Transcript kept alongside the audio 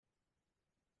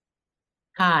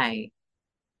Hi,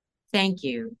 thank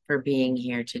you for being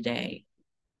here today.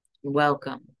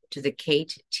 Welcome to the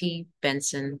Kate T.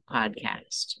 Benson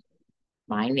podcast.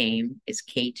 My name is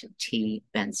Kate T.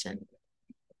 Benson.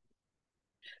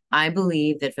 I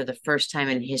believe that for the first time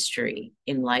in history,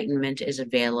 enlightenment is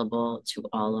available to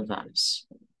all of us.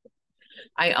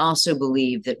 I also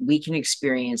believe that we can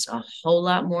experience a whole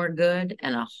lot more good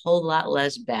and a whole lot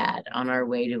less bad on our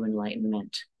way to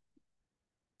enlightenment.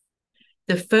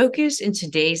 The focus in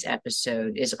today's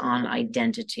episode is on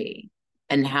identity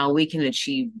and how we can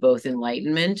achieve both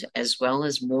enlightenment as well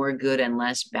as more good and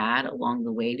less bad along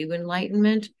the way to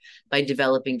enlightenment by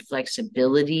developing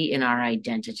flexibility in our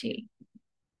identity.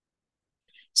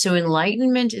 So,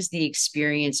 enlightenment is the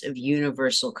experience of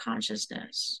universal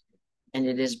consciousness, and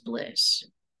it is bliss.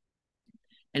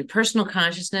 And personal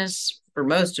consciousness, for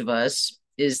most of us,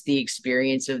 is the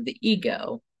experience of the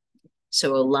ego.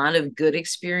 So a lot of good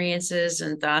experiences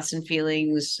and thoughts and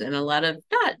feelings, and a lot of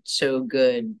not so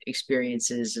good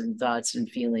experiences and thoughts and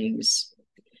feelings.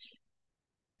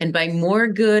 And by more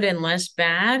good and less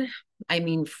bad, I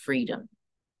mean freedom.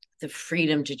 The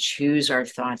freedom to choose our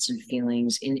thoughts and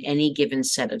feelings in any given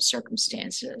set of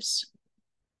circumstances.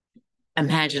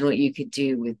 Imagine what you could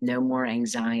do with no more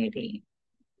anxiety.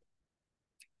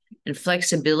 And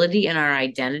flexibility in our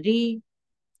identity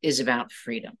is about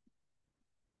freedom.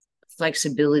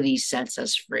 Flexibility sets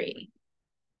us free.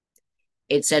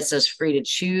 It sets us free to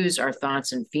choose our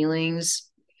thoughts and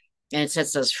feelings, and it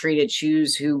sets us free to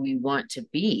choose who we want to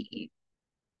be,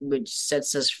 which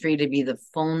sets us free to be the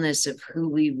fullness of who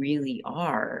we really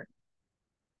are.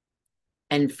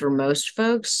 And for most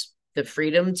folks, the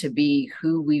freedom to be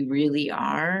who we really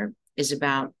are is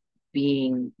about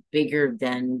being bigger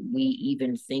than we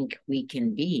even think we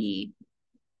can be,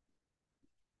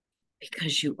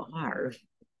 because you are.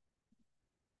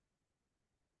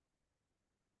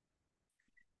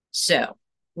 So,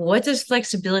 what does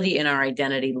flexibility in our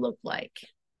identity look like?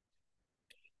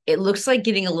 It looks like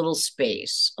getting a little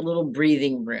space, a little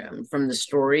breathing room from the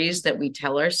stories that we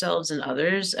tell ourselves and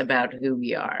others about who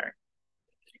we are.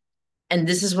 And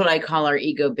this is what I call our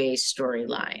ego-based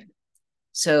storyline.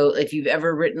 So if you've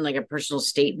ever written like a personal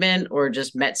statement or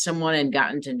just met someone and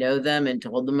gotten to know them and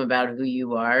told them about who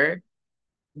you are,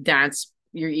 that's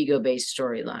your ego-based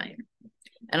storyline.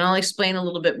 And I'll explain a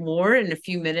little bit more in a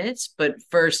few minutes. But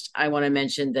first, I want to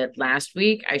mention that last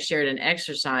week I shared an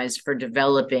exercise for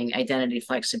developing identity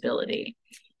flexibility.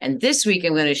 And this week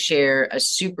I'm going to share a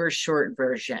super short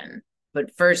version.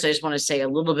 But first, I just want to say a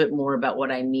little bit more about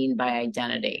what I mean by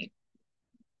identity.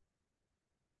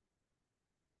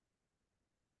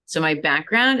 So my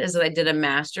background is that I did a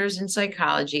master's in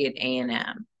psychology at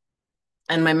A&M,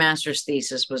 and my master's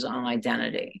thesis was on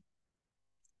identity.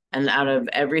 And out of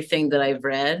everything that I've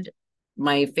read,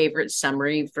 my favorite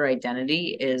summary for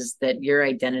identity is that your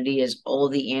identity is all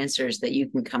the answers that you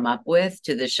can come up with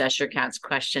to the Cheshire Cat's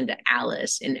question to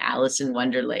Alice in Alice in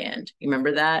Wonderland. You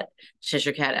remember that?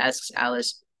 Cheshire Cat asks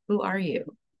Alice, "Who are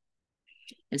you?"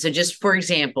 And so, just for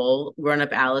example, grown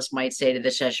up Alice might say to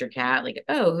the Cheshire Cat, like,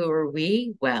 "Oh, who are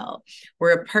we? Well,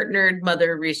 we're a partnered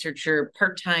mother researcher,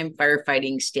 part time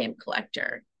firefighting stamp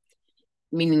collector,"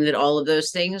 meaning that all of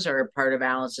those things are a part of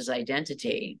Alice's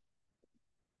identity.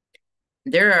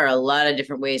 There are a lot of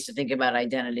different ways to think about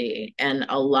identity and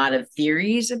a lot of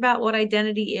theories about what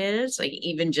identity is. Like,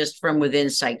 even just from within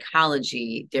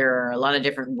psychology, there are a lot of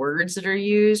different words that are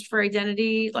used for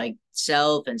identity, like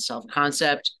self and self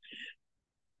concept.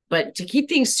 But to keep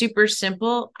things super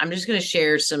simple, I'm just going to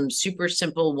share some super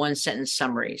simple one sentence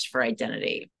summaries for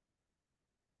identity.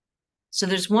 So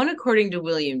there's one according to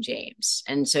William James.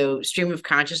 And so stream of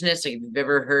consciousness, like if you've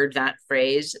ever heard that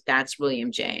phrase, that's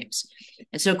William James.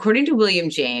 And so according to William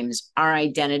James, our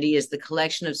identity is the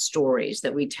collection of stories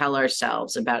that we tell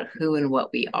ourselves about who and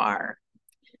what we are.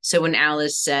 So when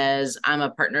Alice says, "I'm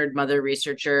a partnered mother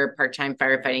researcher, part-time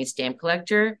firefighting stamp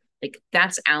collector," like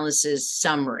that's Alice's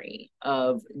summary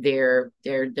of their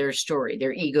story,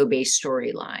 their ego-based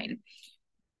storyline.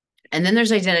 And then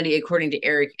there's identity according to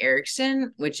Erik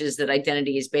Erikson, which is that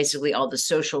identity is basically all the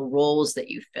social roles that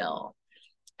you fill.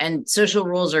 And social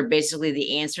roles are basically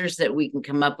the answers that we can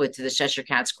come up with to the Cheshire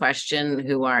Cat's question,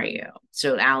 "Who are you?"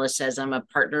 So Alice says, "I'm a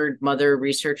partnered mother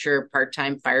researcher,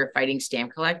 part-time firefighting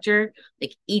stamp collector."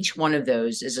 Like each one of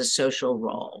those is a social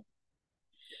role.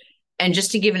 And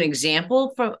just to give an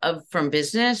example from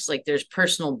business, like there's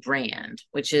personal brand,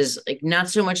 which is like not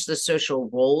so much the social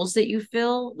roles that you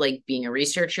fill, like being a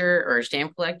researcher or a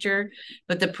stamp collector,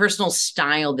 but the personal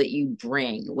style that you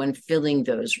bring when filling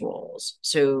those roles.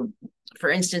 So, for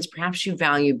instance, perhaps you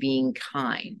value being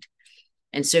kind.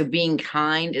 And so being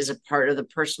kind is a part of the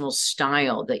personal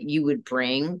style that you would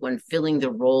bring when filling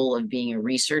the role of being a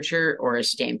researcher or a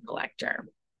stamp collector.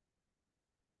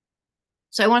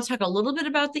 So I want to talk a little bit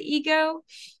about the ego.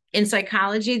 In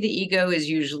psychology, the ego is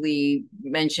usually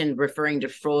mentioned referring to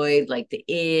Freud, like the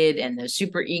id and the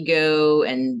superego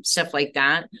and stuff like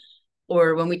that.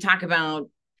 Or when we talk about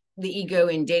the ego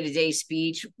in day-to-day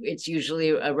speech, it's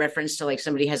usually a reference to like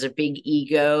somebody has a big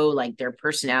ego, like their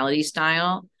personality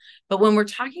style. But when we're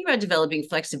talking about developing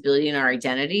flexibility in our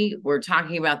identity, we're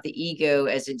talking about the ego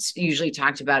as it's usually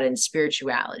talked about in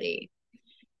spirituality.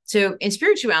 So in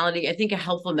spirituality, I think a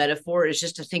helpful metaphor is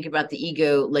just to think about the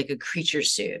ego like a creature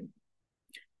suit.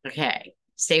 Okay,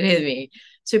 stay with me.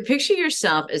 So picture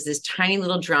yourself as this tiny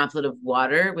little droplet of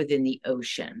water within the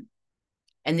ocean.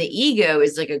 And the ego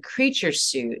is like a creature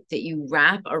suit that you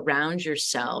wrap around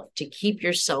yourself to keep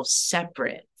yourself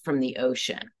separate from the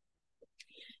ocean.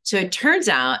 So it turns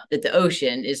out that the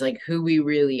ocean is like who we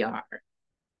really are.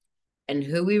 And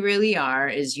who we really are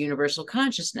is universal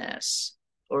consciousness,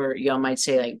 or y'all might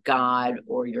say like God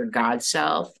or your God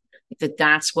self,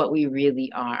 that's what we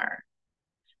really are.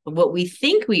 But what we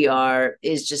think we are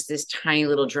is just this tiny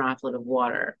little droplet of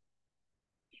water.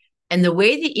 And the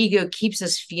way the ego keeps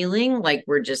us feeling like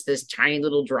we're just this tiny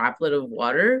little droplet of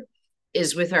water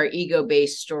is with our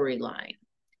ego-based storyline.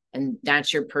 And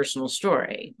that's your personal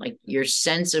story, like your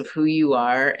sense of who you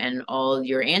are and all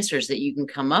your answers that you can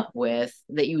come up with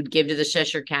that you would give to the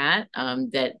Cheshire Cat,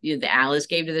 that the Alice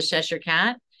gave to the Cheshire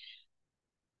Cat.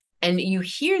 And you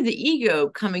hear the ego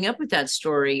coming up with that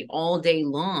story all day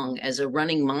long as a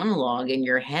running monologue in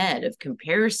your head of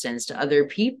comparisons to other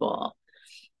people.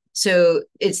 So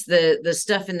it's the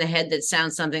stuff in the head that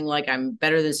sounds something like I'm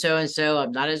better than so and so,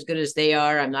 I'm not as good as they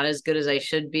are, I'm not as good as I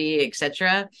should be,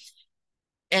 etc.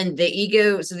 And the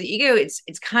ego, so the ego, it's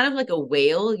kind of like a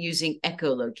whale using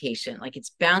echolocation, like it's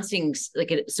bouncing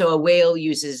so a whale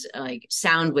uses like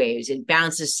sound waves, it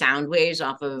bounces sound waves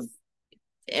off of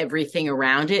everything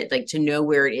around it, like to know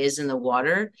where it is in the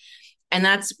water. And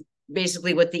that's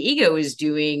basically what the ego is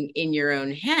doing in your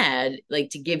own head, like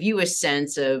to give you a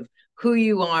sense of who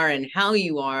you are and how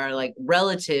you are, like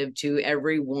relative to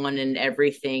everyone and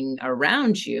everything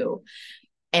around you.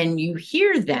 And you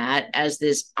hear that as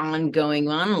this ongoing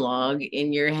monologue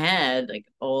in your head, like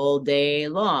all day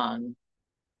long.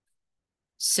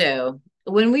 So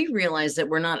when we realize that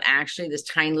we're not actually this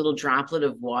tiny little droplet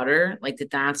of water, like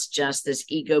that's just this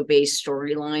ego-based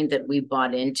storyline that we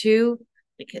bought into,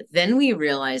 like, then we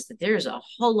realize that there's a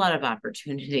whole lot of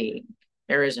opportunity.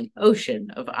 There is an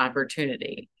ocean of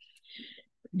opportunity.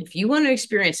 If you want to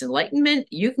experience enlightenment,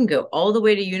 you can go all the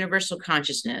way to universal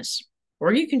consciousness,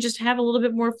 or you can just have a little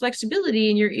bit more flexibility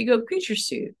in your ego creature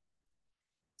suit.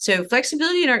 So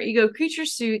flexibility in our ego creature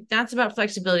suit, that's about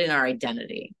flexibility in our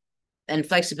identity. And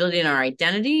flexibility in our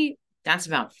identity, that's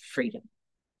about freedom.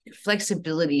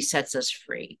 Flexibility sets us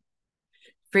free.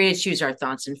 Free to choose our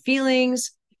thoughts and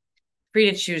feelings,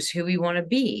 free to choose who we want to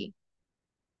be.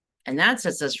 And that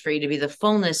sets us free to be the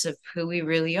fullness of who we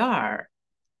really are.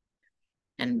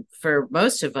 And for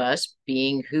most of us,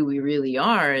 being who we really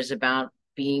are is about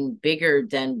being bigger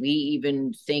than we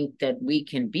even think that we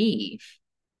can be,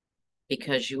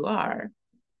 because you are.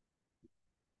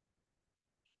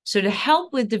 So to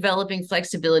help with developing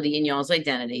flexibility in y'all's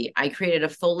identity, I created a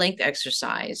full-length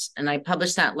exercise, and I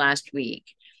published that last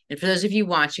week. And for those of you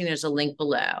watching, there's a link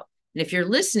below. And if you're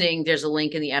listening, there's a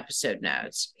link in the episode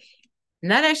notes. And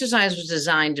that exercise was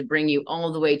designed to bring you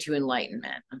all the way to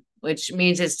enlightenment, which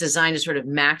means it's designed to sort of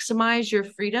maximize your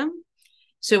freedom.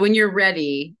 So when you're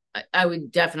ready, I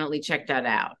would definitely check that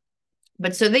out.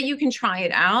 But so that you can try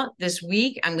it out this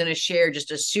week, I'm going to share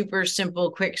just a super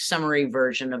simple, quick summary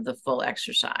version of the full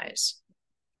exercise.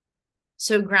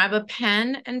 So grab a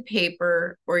pen and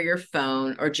paper or your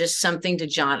phone or just something to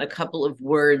jot a couple of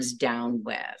words down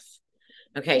with.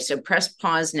 Okay, so press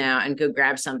pause now and go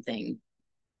grab something.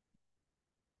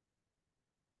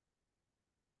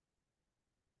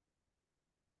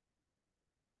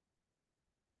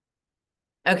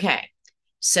 Okay,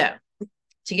 so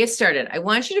to get started, I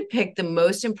want you to pick the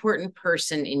most important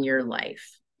person in your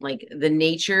life. Like the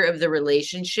nature of the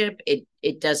relationship,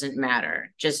 it doesn't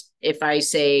matter. Just if I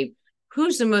say,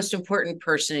 who's the most important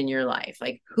person in your life?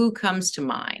 Like who comes to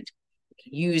mind?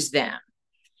 Use them.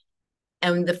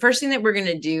 And the first thing that we're going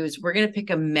to do is we're going to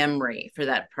pick a memory for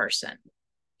that person.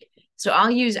 So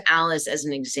I'll use Alice as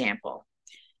an example.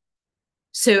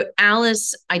 So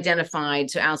Alice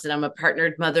said, I'm a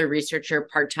partnered mother, researcher,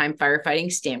 part-time firefighting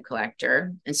stamp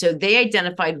collector. And so they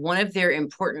identified one of their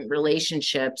important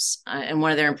relationships and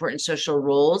one of their important social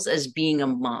roles as being a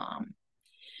mom.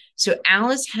 So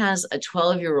Alice has a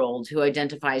 12-year-old who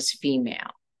identifies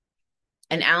female.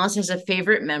 And Alice has a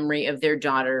favorite memory of their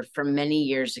daughter from many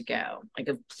years ago, like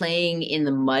of playing in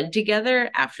the mud together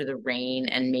after the rain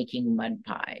and making mud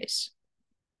pies.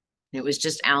 It was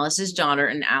just Alice's daughter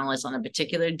and Alice on a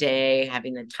particular day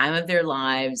having the time of their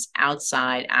lives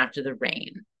outside after the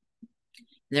rain.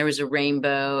 And there was a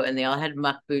rainbow and they all had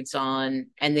muck boots on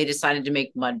and they decided to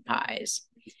make mud pies.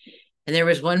 And there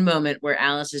was one moment where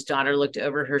Alice's daughter looked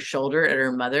over her shoulder at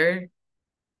her mother,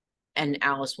 and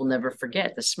Alice will never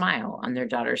forget the smile on their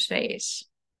daughter's face.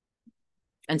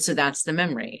 And so that's the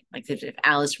memory. Like if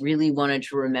Alice really wanted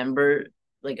to remember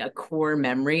like a core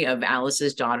memory of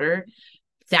Alice's daughter,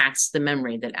 that's the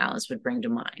memory that Alice would bring to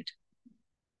mind.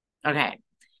 Okay,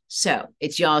 so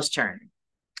it's y'all's turn.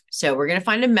 So we're going to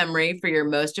find a memory for your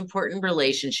most important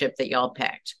relationship that y'all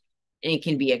picked. And it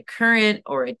can be a current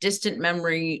or a distant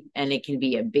memory, and it can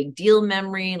be a big deal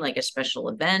memory, like a special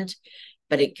event,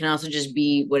 but it can also just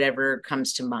be whatever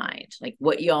comes to mind, like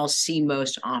what y'all see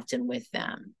most often with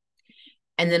them.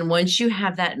 And then once you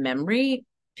have that memory,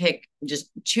 pick just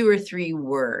 2 or 3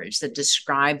 words that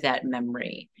describe that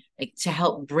memory, like to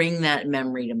help bring that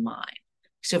memory to mind.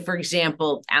 So, for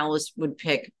example, Alice would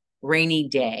pick rainy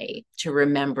day to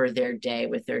remember their day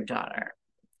with their daughter.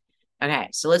 Okay,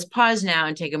 so let's pause now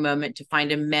and take a moment to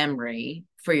find a memory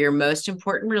for your most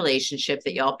important relationship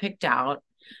that y'all picked out.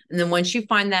 And then once you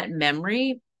find that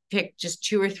memory, pick just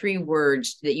 2 or 3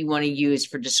 words that you want to use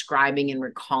for describing and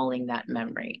recalling that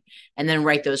memory, and then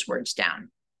write those words down.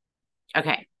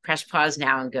 Okay, press pause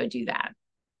now and go do that.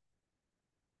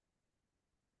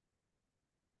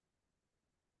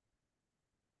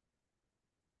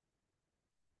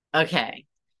 Okay,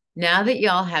 now that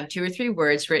y'all have 2 or 3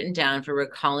 words written down for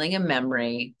recalling a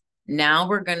memory, now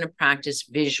we're going to practice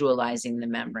visualizing the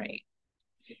memory.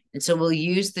 And so we'll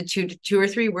use the two or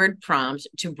 3 word prompts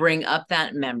to bring up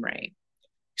that memory.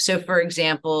 So, for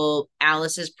example,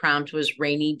 Alice's prompt was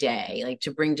rainy day, like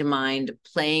to bring to mind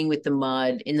playing with the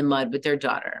mud in the mud with their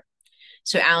daughter.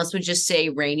 So Alice would just say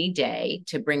rainy day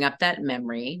to bring up that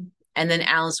memory. And then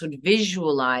Alice would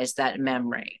visualize that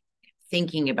memory,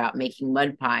 thinking about making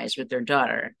mud pies with their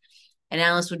daughter. And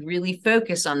Alice would really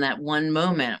focus on that one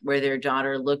moment where their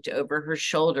daughter looked over her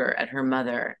shoulder at her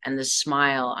mother and the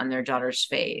smile on their daughter's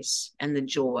face and the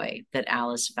joy that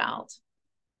Alice felt.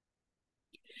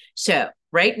 So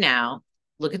right now,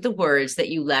 look at the words that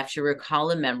you left to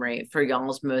recall a memory for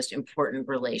y'all's most important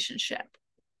relationship.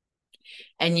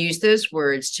 And use those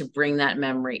words to bring that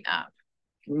memory up,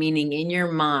 meaning in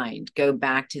your mind, go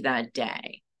back to that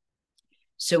day.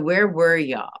 So where were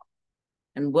y'all?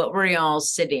 And what were y'all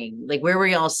sitting? Like where were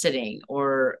y'all sitting?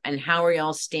 And how were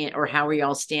y'all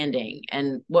standing?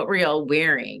 And what were y'all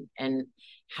wearing? And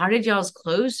how did y'all's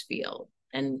clothes feel?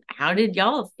 And how did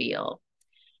y'all feel?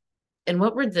 And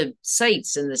what were the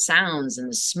sights and the sounds and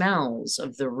the smells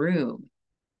of the room?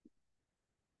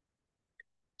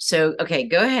 So, okay,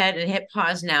 go ahead and hit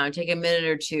pause now and take a minute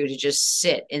or two to just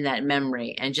sit in that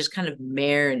memory and just kind of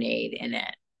marinate in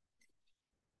it.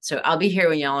 So I'll be here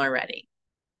when y'all are ready.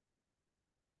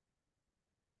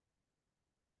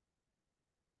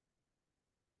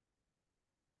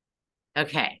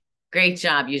 Okay, great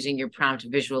job using your prompt to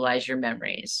visualize your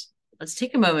memories. Let's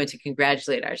take a moment to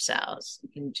congratulate ourselves. You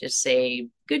can just say,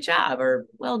 good job or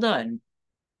well done.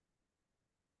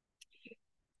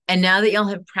 And now that y'all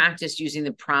have practiced using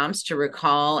the prompts to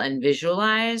recall and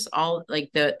visualize all like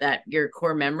that your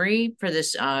core memory for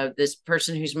this this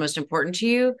person who's most important to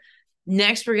you,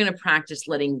 next we're going to practice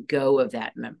letting go of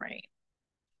that memory.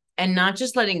 And not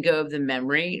just letting go of the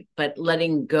memory, but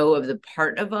letting go of the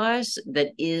part of us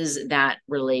that is that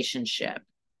relationship.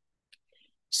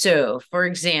 So, for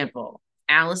example,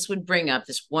 Alice would bring up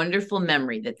this wonderful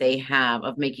memory that they have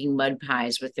of making mud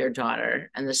pies with their daughter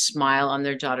and the smile on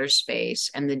their daughter's face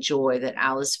and the joy that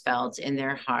Alice felt in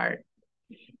their heart.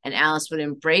 And Alice would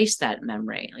embrace that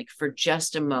memory, like for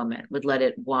just a moment, would let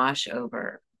it wash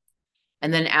over.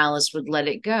 And then Alice would let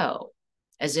it go,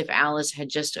 as if Alice had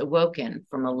just awoken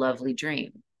from a lovely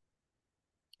dream.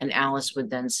 And Alice would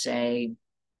then say,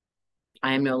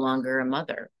 I am no longer a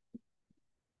mother.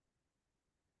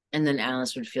 And then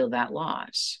Alice would feel that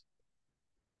loss.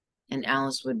 And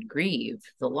Alice would grieve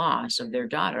the loss of their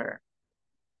daughter,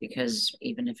 because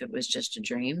even if it was just a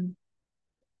dream,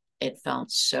 it felt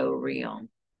so real.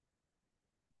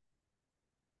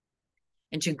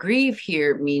 And to grieve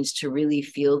here means to really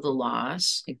feel the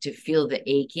loss, like to feel the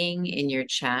aching in your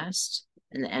chest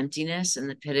and the emptiness in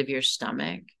the pit of your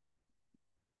stomach.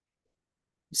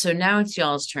 So now it's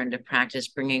y'all's turn to practice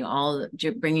bringing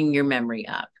your memory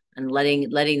up and letting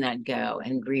that go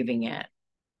and grieving it.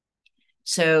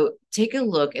 So take a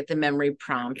look at the memory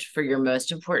prompt for your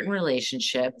most important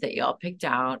relationship that y'all picked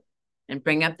out and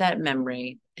bring up that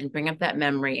memory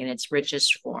in its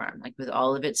richest form, like with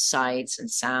all of its sights and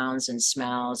sounds and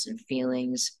smells and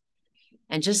feelings,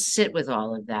 and just sit with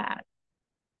all of that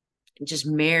and just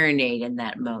marinate in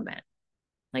that moment.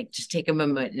 Like just take a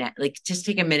moment now, like just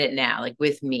take a minute now, like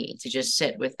with me to just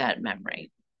sit with that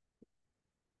memory.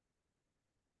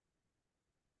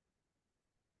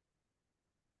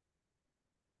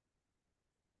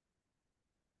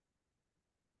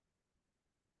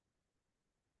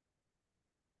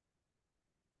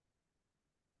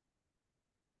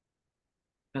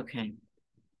 Okay.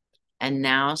 And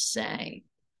now say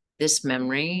this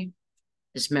memory,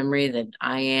 this memory that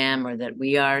I am or that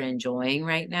we are enjoying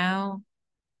right now,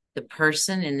 the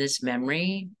person in this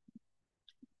memory,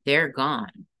 they're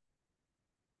gone.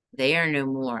 They are no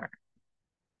more.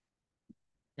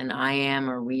 And I am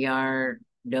or we are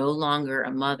no longer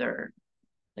a mother,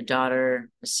 a daughter,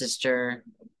 a sister,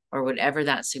 or whatever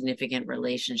that significant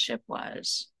relationship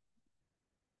was.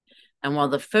 And while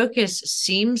the focus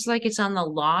seems like it's on the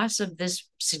loss of this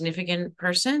significant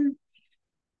person,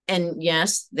 and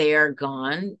yes, they are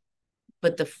gone,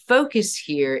 but the focus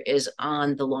here is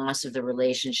on the loss of the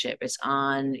relationship. It's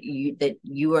on you that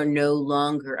you are no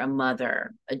longer a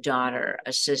mother, a daughter,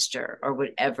 a sister, or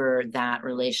whatever that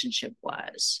relationship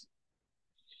was.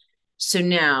 So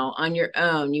now on your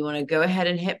own, you want to go ahead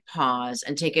and hit pause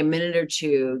and take a minute or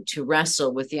two to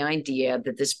wrestle with the idea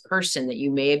that this person that you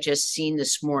may have just seen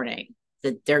this morning,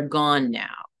 that they're gone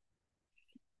now,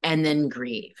 and then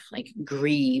grieve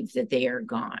that they are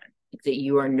gone, that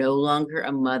you are no longer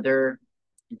a mother,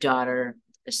 daughter,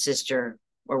 a sister,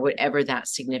 or whatever that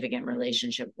significant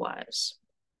relationship was.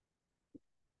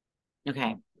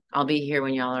 Okay, I'll be here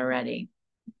when y'all are ready.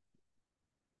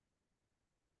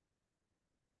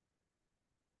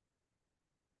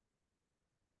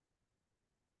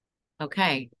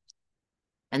 Okay,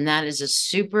 and that is a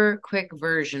super quick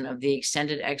version of the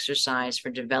extended exercise for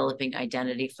developing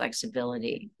identity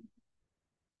flexibility.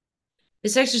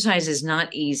 This exercise is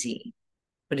not easy,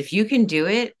 but if you can do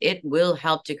it, it will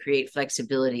help to create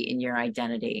flexibility in your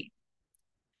identity.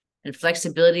 And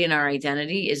flexibility in our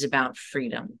identity is about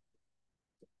freedom.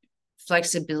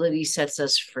 Flexibility sets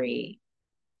us free,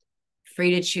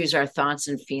 free to choose our thoughts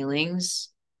and feelings,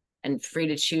 and free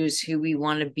to choose who we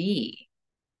want to be,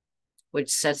 which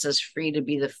sets us free to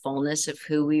be the fullness of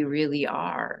who we really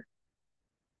are.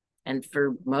 And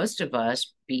for most of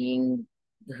us, being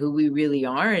who we really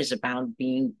are is about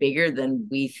being bigger than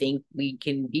we think we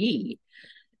can be,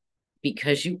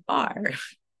 because you are.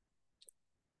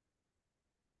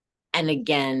 And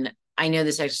again, I know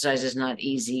this exercise is not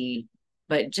easy,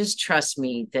 but just trust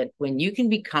me that when you can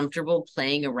be comfortable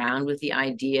playing around with the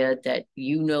idea that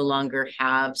you no longer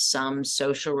have some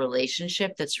social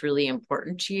relationship that's really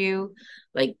important to you,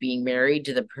 like being married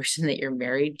to the person that you're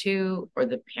married to, or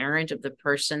the parent of the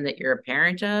person that you're a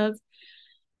parent of,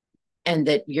 and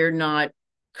that you're not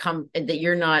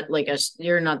like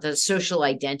you're not the social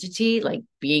identity, like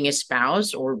being a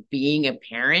spouse or being a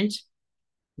parent,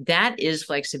 that is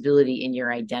flexibility in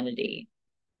your identity.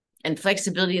 And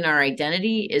flexibility in our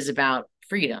identity is about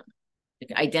freedom.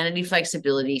 Like identity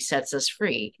flexibility sets us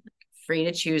free, free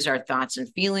to choose our thoughts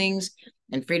and feelings,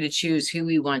 and free to choose who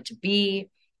we want to be,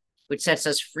 which sets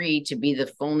us free to be the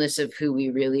fullness of who we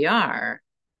really are.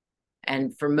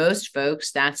 And for most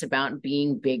folks, that's about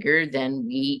being bigger than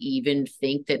we even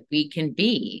think that we can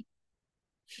be,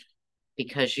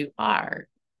 because you are.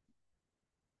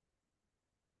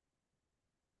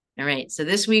 All right. So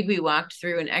this week we walked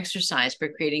through an exercise for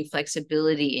creating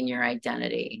flexibility in your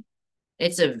identity.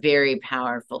 It's a very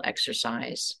powerful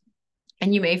exercise,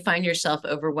 and you may find yourself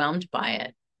overwhelmed by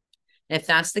it. If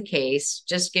that's the case,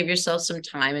 just give yourself some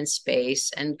time and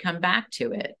space and come back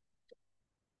to it.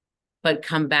 But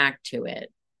come back to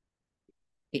it.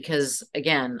 Because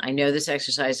again, I know this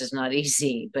exercise is not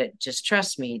easy, but just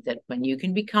trust me that when you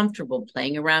can be comfortable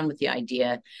playing around with the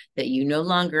idea that you no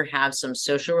longer have some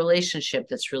social relationship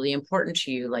that's really important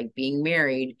to you, like being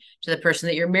married to the person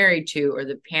that you're married to, or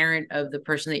the parent of the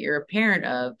person that you're a parent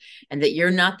of, and that you're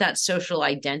not that social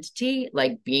identity,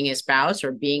 like being a spouse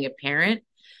or being a parent,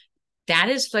 that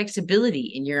is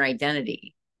flexibility in your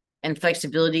identity. And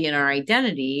flexibility in our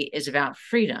identity is about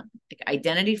freedom. Like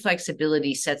identity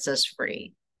flexibility sets us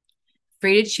free,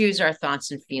 free to choose our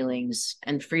thoughts and feelings,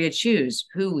 and free to choose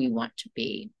who we want to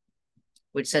be,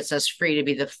 which sets us free to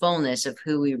be the fullness of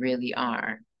who we really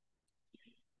are.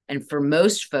 And for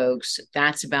most folks,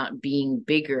 that's about being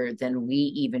bigger than we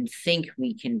even think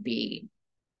we can be,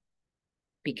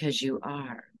 because you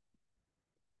are.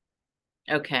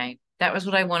 Okay. That was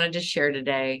what I wanted to share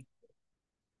today.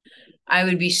 I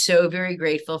would be so very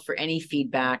grateful for any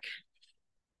feedback.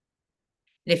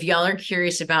 If y'all are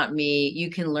curious about me, you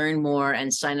can learn more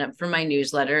and sign up for my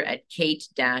newsletter at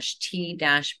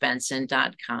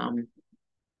kate-t-benson.com.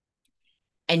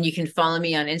 And you can follow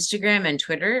me on Instagram and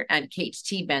Twitter at Kate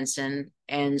T. Benson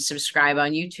and subscribe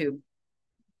on YouTube.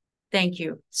 Thank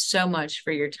you so much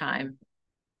for your time.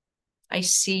 I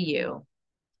see you.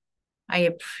 I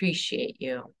appreciate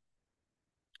you.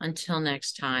 Until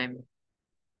next time,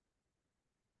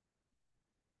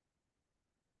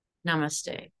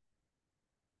 namaste.